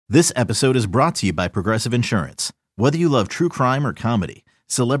This episode is brought to you by Progressive Insurance. Whether you love true crime or comedy,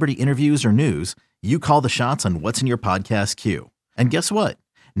 celebrity interviews or news, you call the shots on what's in your podcast queue. And guess what?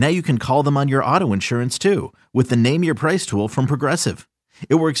 Now you can call them on your auto insurance too with the Name Your Price tool from Progressive.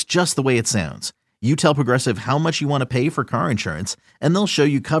 It works just the way it sounds. You tell Progressive how much you want to pay for car insurance, and they'll show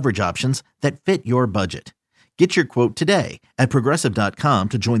you coverage options that fit your budget. Get your quote today at Progressive.com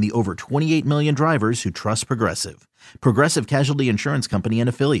to join the over 28 million drivers who trust Progressive. Progressive Casualty Insurance Company and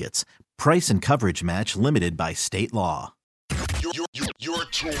Affiliates. Price and coverage match limited by state law.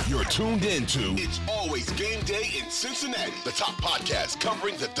 You're tuned into It's Always Game Day in Cincinnati, the top podcast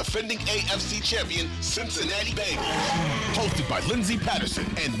covering the defending AFC champion Cincinnati Bengals. Hosted by Lindsey Patterson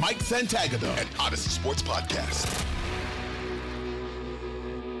and Mike Santagata, an Odyssey Sports podcast.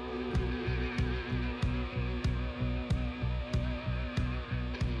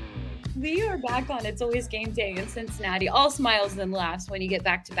 We are back on It's Always Game Day in Cincinnati. All smiles and laughs when you get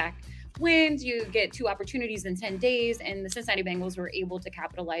back-to-back wins. You get 2 opportunities in 10 days, and the Cincinnati Bengals were able to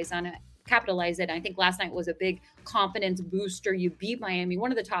capitalize it. I think last night was a big confidence booster. You beat Miami,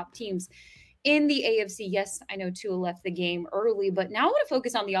 one of the top teams in the AFC. Yes, I know Tua left the game early, but now I want to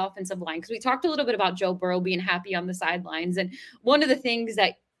focus on the offensive line because we talked a little bit about Joe Burrow being happy on the sidelines, and one of the things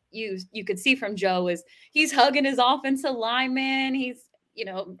that you could see from Joe is he's hugging his offensive lineman. He's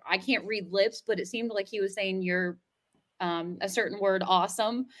I can't read lips, but it seemed like he was saying you're a certain word,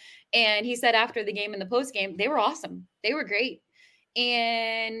 awesome. And he said after the game and the post game, they were awesome. They were great.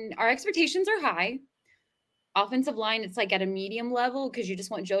 And our expectations are high. Offensive line, it's like at a medium level because you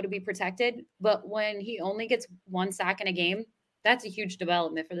just want Joe to be protected. But when he only gets 1 sack in a game, that's a huge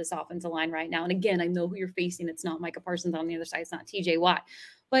development for this offensive line right now. And again, I know who you're facing. It's not Micah Parsons on the other side. It's not TJ Watt.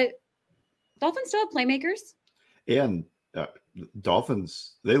 But Dolphins still have playmakers. And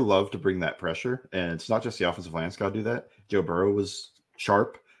Dolphins, they love to bring that pressure, and it's not just the offensive line's got to do that. Joe Burrow was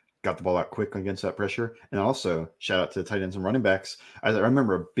sharp, got the ball out quick against that pressure, and also shout out to the tight ends and running backs. I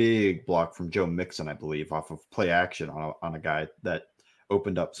remember a big block from Joe Mixon, I believe, off of play action on a guy that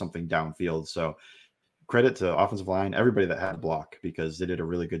opened up something downfield. So credit to offensive line, everybody that had a block, because they did a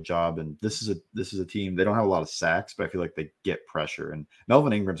really good job. And this is a team, they don't have a lot of sacks, but I feel like they get pressure. And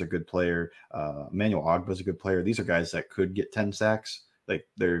Melvin Ingram's a good player. Emmanuel Ogbah's a good player. These are guys that could get 10 sacks. Like,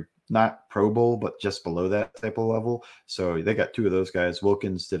 they're not Pro Bowl, but just below that type of level. So they got 2 of those guys.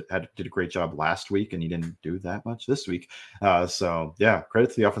 Wilkins did a great job last week, and he didn't do that much this week. So yeah,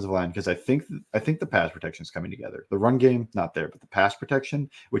 credit to the offensive line, because I think the pass protection is coming together. The run game, not there, but the pass protection,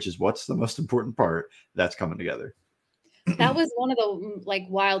 which is what's the most important part, that's coming together. That was one of the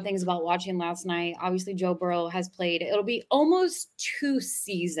wild things about watching last night. Obviously, Joe Burrow has played. It'll be almost 2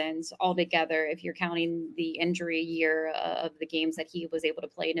 seasons altogether if you're counting the injury year of the games that he was able to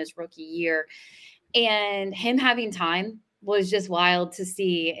play in his rookie year. And him having time was just wild to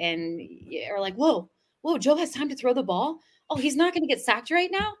see. And you're like, whoa, Joe has time to throw the ball. Oh, he's not going to get sacked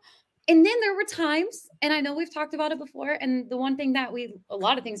right now. And then there were times, and I know we've talked about it before, and the one thing that a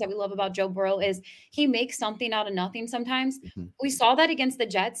lot of things that we love about Joe Burrow is he makes something out of nothing sometimes. Mm-hmm. We saw that against the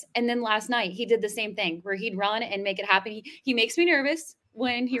Jets, and then last night he did the same thing where he'd run and make it happen. He makes me nervous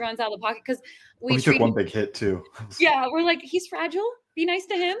when he runs out of the pocket because we took one big hit too. Yeah, we're like, he's fragile. Be nice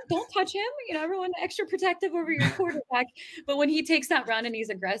to him. Don't touch him. Everyone extra protective over your quarterback. But when he takes that run and he's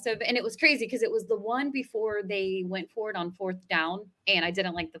aggressive, and it was crazy because it was the one before they went forward on 4th down, and I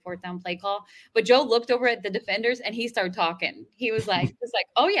didn't like the 4th down play call. But Joe looked over at the defenders and he started talking. He was like,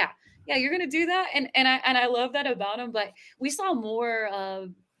 oh yeah, you're gonna do that, and I love that about him. But we saw more of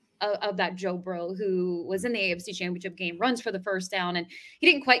that Joe Burrow, who was in the AFC Championship game, runs for the first down, and he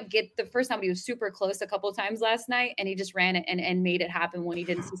didn't quite get the first time, but he was super close a couple of times last night, and he just ran it and made it happen when he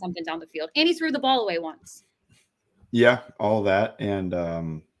didn't see something down the field. And he threw the ball away once. Yeah, all that.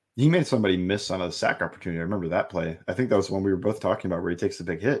 And he made somebody miss on a sack opportunity. I remember that play. I think that was when we were both talking about where he takes the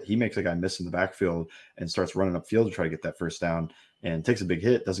big hit. He makes a guy miss in the backfield and starts running upfield to try to get that first down, and takes a big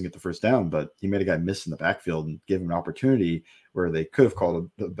hit, doesn't get the first down, but he made a guy miss in the backfield and gave him an opportunity where they could have called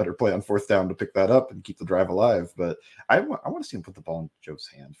a better play on 4th down to pick that up and keep the drive alive. But I want to see him put the ball in Joe's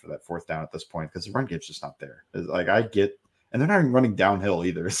hands for that 4th down at this point, because the run game's just not there. And they're not even running downhill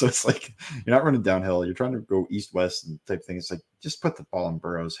either. So it's like, you're not running downhill. You're trying to go east-west and type thing. It's like, just put the ball in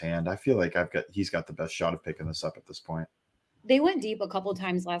Burrow's hand. I feel like he's got the best shot of picking this up at this point. They went deep a couple of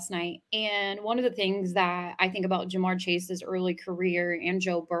times last night. And one of the things that I think about Ja'Marr Chase's early career and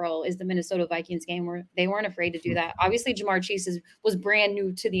Joe Burrow is the Minnesota Vikings game where they weren't afraid to do that. Obviously, Ja'Marr Chase was brand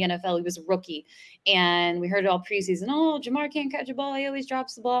new to the NFL. He was a rookie. And we heard it all preseason. Oh, Ja'Marr can't catch a ball. He always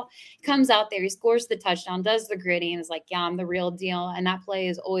drops the ball. He comes out there. He scores the touchdown, does the gritty, and is like, yeah, I'm the real deal. And that play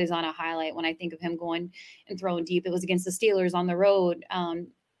is always on a highlight when I think of him going and throwing deep. It was against the Steelers on the road.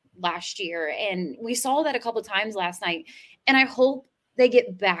 last year. And we saw that a couple times last night. And I hope they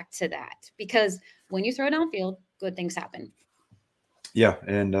get back to that, because when you throw downfield, good things happen. Yeah.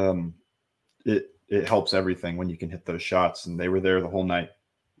 And it helps everything when you can hit those shots. And they were there the whole night.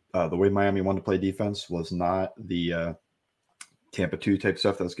 The way Miami wanted to play defense was not the Tampa 2 type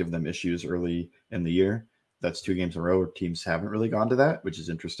stuff that's given them issues early in the year. That's 2 games in a row where teams haven't really gone to that, which is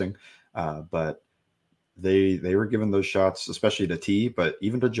interesting. But they were given those shots, especially to T, but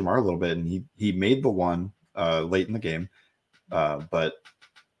even to Jamar a little bit. And he made the one late in the game. But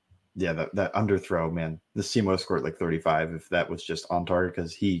yeah, that underthrow, man, this team would have scored like 35 if that was just on target,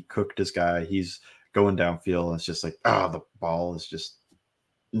 because he cooked his guy. He's going downfield, and it's just like, the ball is just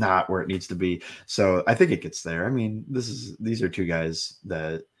not where it needs to be. So I think it gets there. I mean, these are 2 guys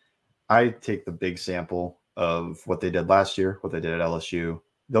that I take the big sample of what they did last year, what they did at LSU.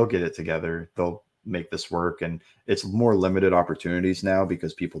 They'll get it together. They'll make this work. And it's more limited opportunities now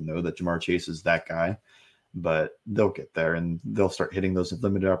because people know that Jamar Chase is that guy, but they'll get there and they'll start hitting those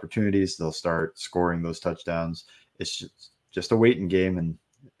limited opportunities. They'll start scoring those touchdowns. It's just a waiting game. And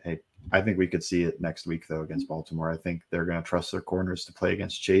hey, I think we could see it next week, though, against Baltimore. I think they're going to trust their corners to play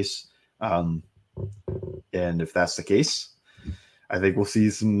against Chase. And if that's the case, I think we'll see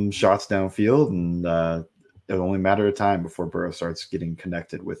some shots downfield, and it'll only matter of time before Burrow starts getting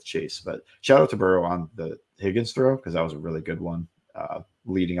connected with Chase. But shout out to Burrow on the Higgins throw, because that was a really good one,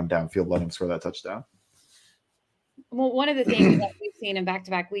 leading him downfield, letting him score that touchdown. Well, one of the things that we've seen in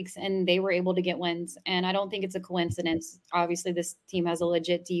back-to-back weeks, and they were able to get wins, and I don't think it's a coincidence. Obviously, this team has a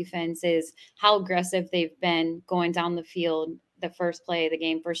legit defense, is how aggressive they've been going down the field, the first play of the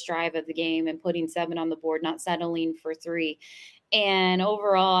game, first drive of the game, and putting 7 on the board, not settling for 3. And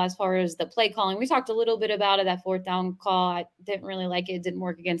overall, as far as the play calling, we talked a little bit about it, that 4th down call. I didn't really like it. It didn't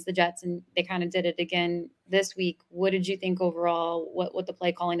work against the Jets, and they kind of did it again this week. What did you think overall, what the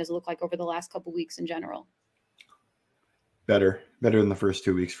play calling has looked like over the last couple weeks in general? Better than the first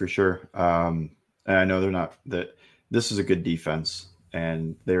 2 weeks for sure. And I know they're not that. This is a good defense,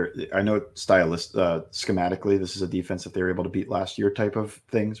 and I know schematically, this is a defense that they were able to beat last year type of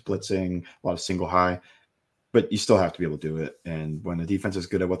things, blitzing, a lot of single high, but you still have to be able to do it. And when the defense is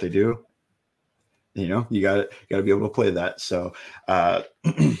good at what they do, you got to be able to play that. So I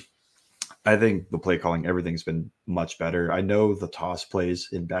think the play calling, everything's been much better. I know the toss plays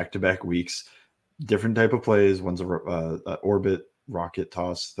in back-to-back weeks, different type of plays. One's a orbit rocket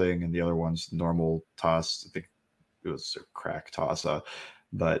toss thing, and the other one's normal toss. I think it was a crack toss.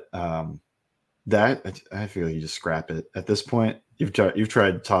 But that, I feel like you just scrap it at this point. You've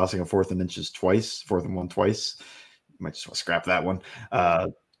tried tossing a 4th and inches twice, 4th and 1 twice. You might just want to scrap that one.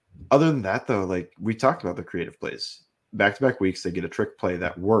 Other than that, though, like we talked about the creative plays. Back-to-back weeks, they get a trick play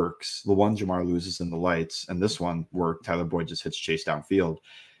that works. The one Jamar loses in the lights, and this one worked. Tyler Boyd just hits Chase downfield.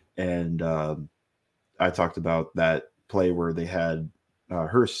 And I talked about that play where they had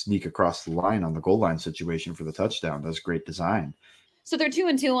Hurst sneak across the line on the goal line situation for the touchdown. That was great design. So they're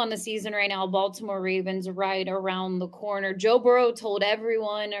 2-2 on the season right now. Baltimore Ravens right around the corner. Joe Burrow told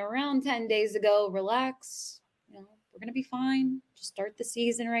everyone around 10 days ago, relax, we're going to be fine. Just start the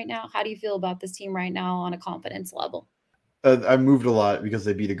season right now. How do you feel about this team right now on a confidence level? I moved a lot because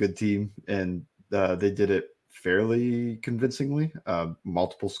they beat a good team, and they did it fairly convincingly.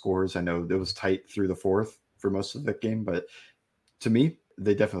 Multiple scores. I know it was tight through the 4th for most of that game, but to me,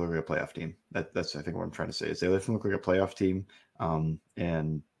 they definitely look like a playoff team. That's I think what I'm trying to say is they definitely look like a playoff team. And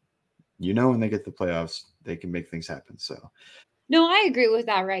when they get the playoffs, they can make things happen. So, no, I agree with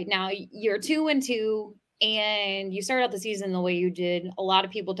that. Right now, you're 2-2. And you started out the season the way you did. A lot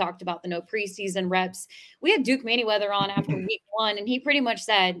of people talked about the no preseason reps. We had Duke Manyweather on after week 1, and he pretty much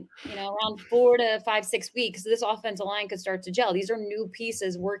said, around 4 to 5, 6 weeks, this offensive line could start to gel. These are new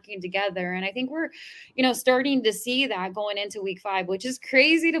pieces working together. And I think we're, starting to see that going into week 5, which is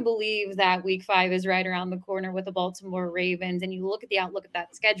crazy to believe that week 5 is right around the corner with the Baltimore Ravens. And you look at the outlook of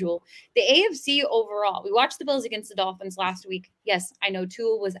that schedule, the AFC overall, we watched the Bills against the Dolphins last week. Yes, I know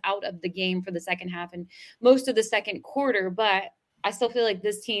Tua was out of the game for the second half and most of the second quarter, but I still feel like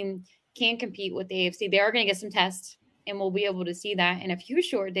this team can compete with the AFC. They are going to get some tests, and we'll be able to see that in a few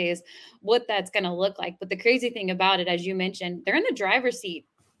short days, what that's going to look like. But the crazy thing about it, as you mentioned, they're in the driver's seat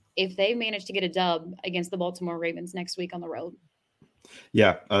if they manage to get a dub against the Baltimore Ravens next week on the road.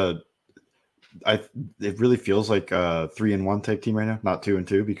 Yeah. It really feels like a 3-1 type team right now, not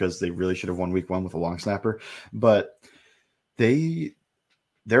 2-2, because they really should have won week 1 with a long snapper, but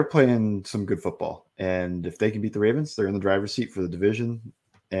they're playing some good football. And if they can beat the Ravens, they're in the driver's seat for the division.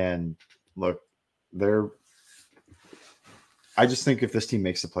 And look, I just think if this team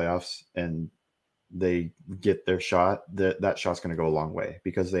makes the playoffs and they get their shot, that shot's going to go a long way,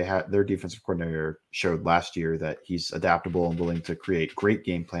 because they had their defensive coordinator showed last year that he's adaptable and willing to create great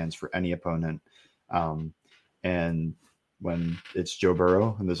game plans for any opponent. And when it's Joe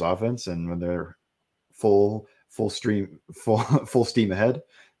Burrow and this offense, and when they're full steam ahead,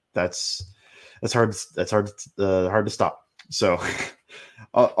 that's hard to stop. So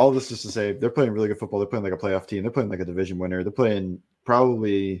all this is to say, they're playing really good football. They're playing like a playoff team. They're playing like a division winner. They're playing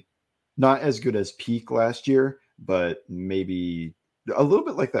probably not as good as peak last year, but maybe a little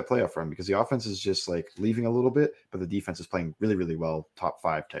bit like that playoff run, because the offense is just like leaving a little bit, but the defense is playing really, really well, top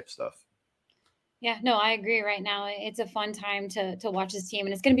 5 type stuff. Yeah, no, I agree. Right now, it's a fun time to watch this team,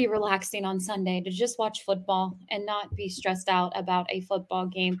 and it's going to be relaxing on Sunday to just watch football and not be stressed out about a football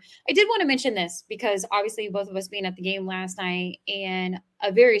game. I did want to mention this because obviously both of us being at the game last night, and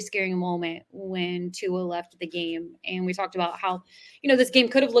a very scary moment when Tua left the game. And we talked about how, this game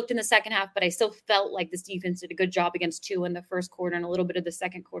could have looked in the second half, but I still felt like this defense did a good job against Tua in the first quarter and a little bit of the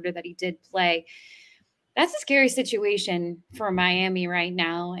second quarter that he did play. That's a scary situation for Miami right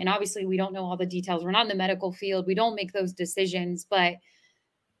now. And obviously we don't know all the details. We're not in the medical field. We don't make those decisions, but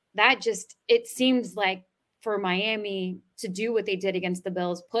it seems like for Miami to do what they did against the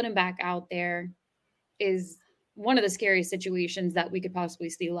Bills, put him back out there, is one of the scariest situations that we could possibly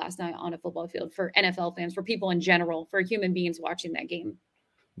see last night on a football field for NFL fans, for people in general, for human beings watching that game.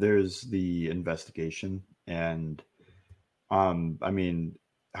 There's the investigation, and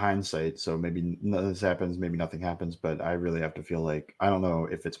hindsight, so maybe this happens, maybe nothing happens, but I really have to feel like, I don't know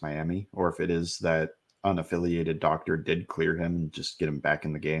if it's Miami or if it is that unaffiliated doctor did clear him and just get him back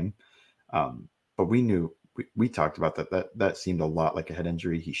in the game. But we talked about that seemed a lot like a head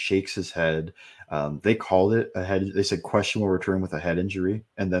injury. He shakes his head. They called it a head. They said questionable return with a head injury,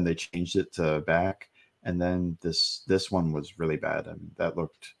 and then they changed it to back. And then this one was really bad. I mean, that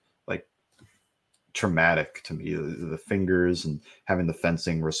looked like traumatic to me. The fingers and having the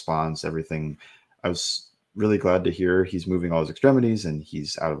fencing response, everything. I was really glad to hear he's moving all his extremities and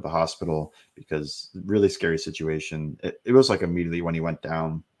he's out of the hospital, because really scary situation. It was like immediately when he went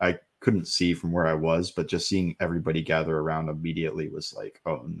down, I couldn't see from where I was, but just seeing everybody gather around immediately was like,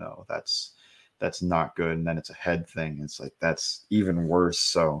 oh no, that's not good. And then it's a head thing. It's like, that's even worse.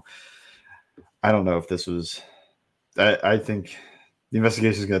 So I don't know if this was, I think the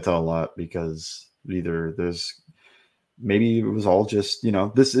investigation is going to tell a lot, because either maybe it was all just,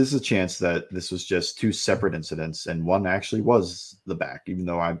 this is a chance that this was just 2 separate incidents, and one actually was the back, even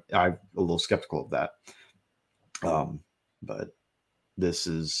though I'm a little skeptical of that. But this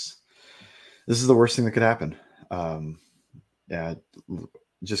is the worst thing that could happen. Yeah,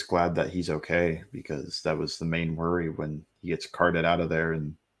 just glad that he's okay, because that was the main worry when he gets carted out of there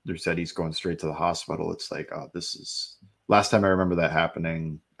and they said he's going straight to the hospital. It's like, oh, this is last time I remember that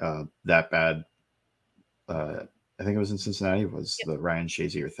happening that bad. I think it was in Cincinnati, was the Ryan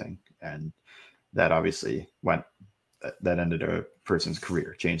Shazier thing. And that obviously that ended a person's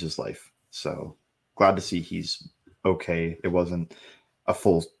career, changed his life. So glad to see he's okay. It wasn't a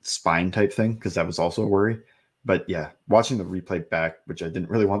full spine type thing, because that was also a worry. But yeah, watching the replay back, which I didn't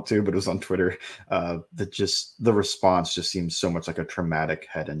really want to, but it was on Twitter, the response just seems so much like a traumatic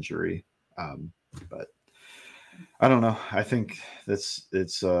head injury. But I don't know. I think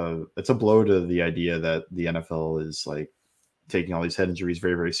it's a blow to the idea that the NFL is like taking all these head injuries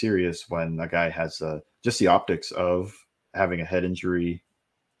very, very serious, when a guy has just the optics of having a head injury,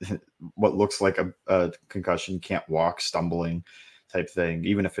 what looks like a concussion, can't walk, stumbling type thing,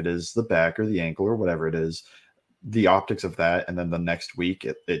 even if it is the back or the ankle or whatever it is. The optics of that, and then the next week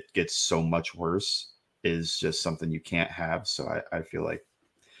it gets so much worse, is just something you can't have. So I feel like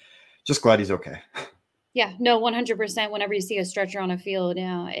just glad he's okay. Yeah, no, 100%. Whenever you see a stretcher on a field,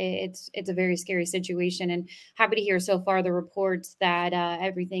 it's a very scary situation. And happy to hear so far the reports that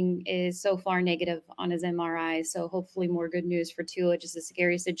everything is so far negative on his MRI. So hopefully more good news for Tua. Just a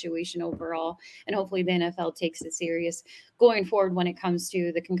scary situation overall. And hopefully the NFL takes it serious going forward when it comes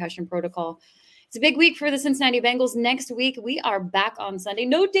to the concussion protocol. It's a big week for the Cincinnati Bengals. Next week, we are back on Sunday.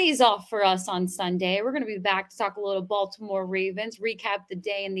 No days off for us on Sunday. We're going to be back to talk a little Baltimore Ravens, recap the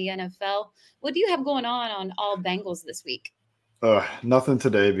day in the NFL. What do you have going on all Bengals this week? Nothing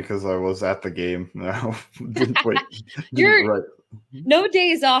today, because I was at the game. No, no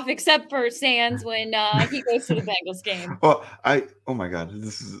days off except for Sands when he goes to the Bengals game. Well, oh my God,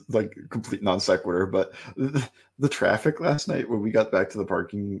 this is like complete non sequitur, but the traffic last night when we got back to the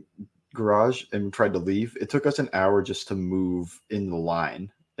parking garage and tried to leave, it took us an hour just to move in the line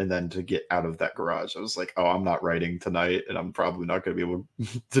and then to get out of that garage. I was like, oh, I'm not writing tonight, and I'm probably not going to be able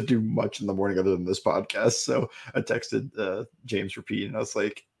to do much in the morning other than this podcast. So I texted James Repeat, and I was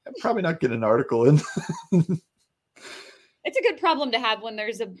like, probably not get an article in. It's a good problem to have when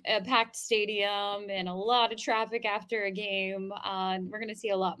there's a packed stadium and a lot of traffic after a game. We're going to see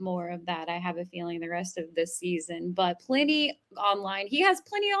a lot more of that, I have a feeling, the rest of this season. But plenty online. He has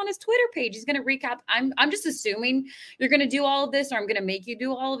plenty on his Twitter page. He's going to recap. I'm just assuming you're going to do all of this, or I'm going to make you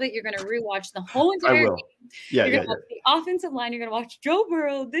do all of it. You're going to rewatch the whole entire game. Yeah, you're going to watch the offensive line. You're going to watch Joe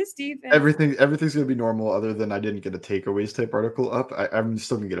Burrow, this defense. Everything's going to be normal, other than I didn't get a takeaways type article up. I'm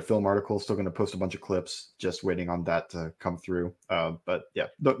still going to get a film article. Still going to post a bunch of clips. Just waiting on that to come through. But yeah,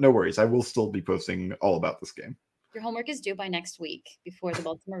 no worries. I will still be posting all about this game. Your homework is due by next week before the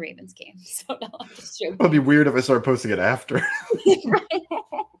Baltimore Ravens game. So no, I'm just joking. It'll be weird if I start posting it after. Right.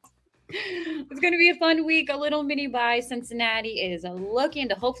 It's going to be a fun week. A little mini bye. Cincinnati is looking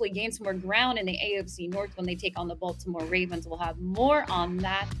to hopefully gain some more ground in the AFC North when they take on the Baltimore Ravens. We'll have more on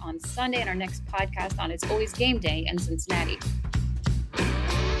that on Sunday in our next podcast on It's Always Game Day in Cincinnati.